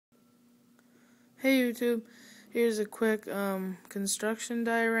Hey YouTube, here's a quick construction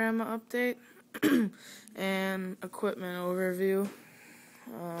diorama update and equipment overview.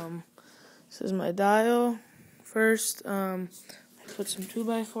 This is my dial. First, I put some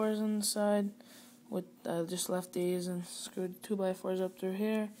 2x4s on the side. I just left these and screwed 2x4s up through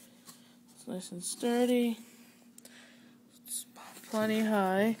here. It's nice and sturdy. It's plenty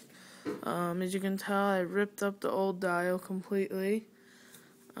high. As you can tell, I ripped up the old dial completely.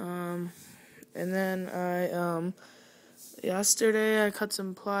 And then yesterday I cut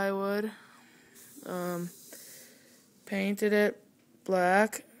some plywood, painted it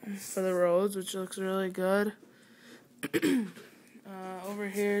black for the roads, which looks really good. Over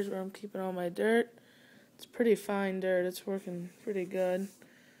here is where I'm keeping all my dirt. It's pretty fine dirt. It's working pretty good.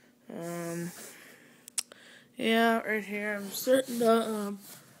 Yeah, right here I'm starting to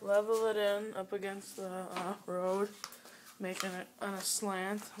level it in up against the road, making it on a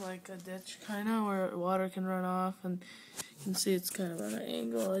slant, like a ditch kind of, where water can run off, and you can see it's kind of on an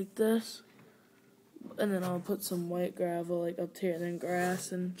angle like this. And then I'll put some white gravel like up here, and then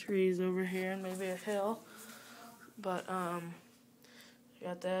grass and trees over here, and maybe a hill. But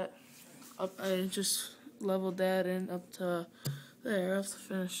got that up. I just leveled that in up to there. I have to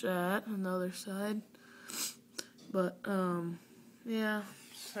finish that on the other side. But yeah,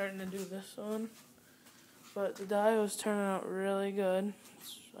 starting to do this one. But the dial is turning out really good.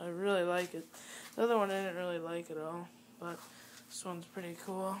 I really like it. The other one I didn't really like at all, but this one's pretty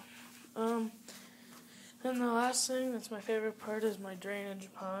cool. And the last thing that's my favorite part is my drainage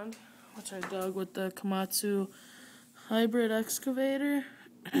pond, which I dug with the Komatsu hybrid excavator.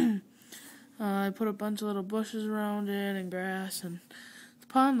 I put a bunch of little bushes around it and grass, and the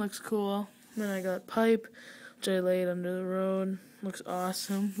pond looks cool. And then I got pipe, which I laid under the road. Looks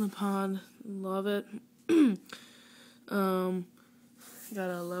awesome. The pond, love it.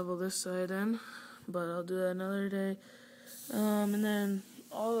 Gotta level this side in, but I'll do that another day. And then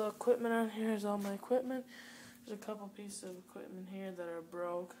all the equipment on here is all my equipment. There's a couple pieces of equipment here that are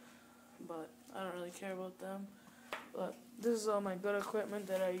broke, but I don't really care about them. But this is all my good equipment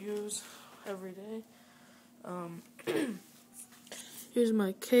that I use every day. Here's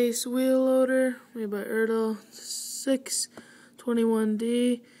my case wheel loader made by Ertl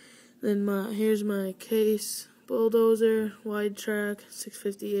 621D. Then here's my case bulldozer, wide track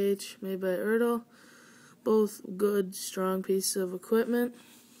 650H made by Ertl. Both good, strong pieces of equipment.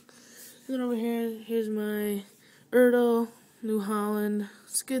 And then over here, here's my Ertl New Holland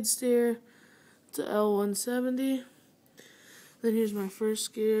skid steer. It's a L170. Then here's my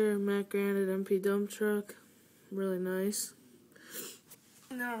first gear Matt Granite MP dump truck. Really nice.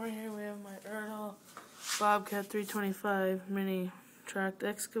 And then over here we have my Ertl Bobcat 325 mini tracked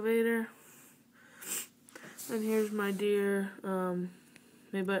excavator. And here's my Deere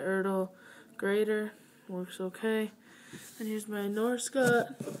made by Ertl grader. Works okay. And here's my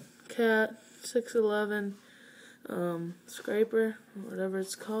Norscot Cat 611 scraper, whatever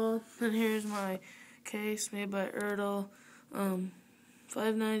it's called. And here's my case made by Ertl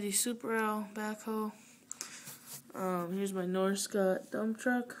 590 Super L backhoe. Here's my Norscot dump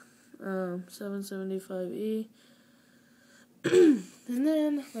truck 775E. And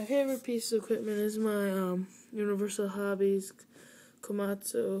then my favorite piece of equipment is my Universal Hobbies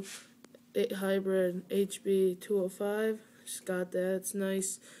Komatsu hybrid HB 205. Just got that. It's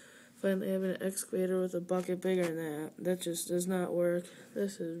nice. Finally having an excavator with a bucket bigger than that. That just does not work.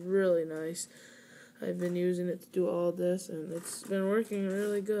 This is really nice. I've been using it to do all this, and it's been working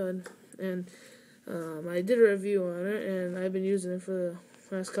really good. And I did a review on it, and I've been using it for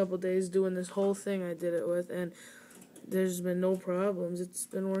the last couple of days, doing this whole thing I did it with, and there's been no problems. It's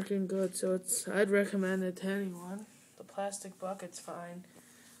been working good, so I'd recommend it to anyone. The plastic bucket's fine.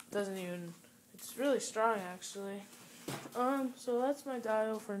 It's really strong actually. So that's my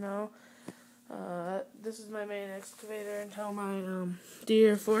dial for now. This is my main excavator until my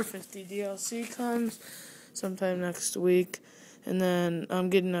Deere 450 DLC comes sometime next week. And then I'm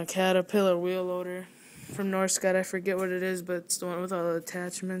getting a Caterpillar wheel loader from Norscot. I forget what it is, but it's the one with all the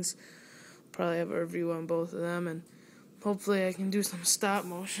attachments. Probably have a review on both of them, and hopefully I can do some stop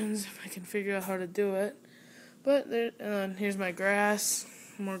motions if I can figure out how to do it. But here's my grass,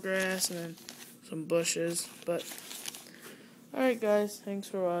 more grass, and then some bushes. But alright guys, thanks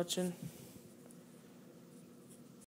for watching.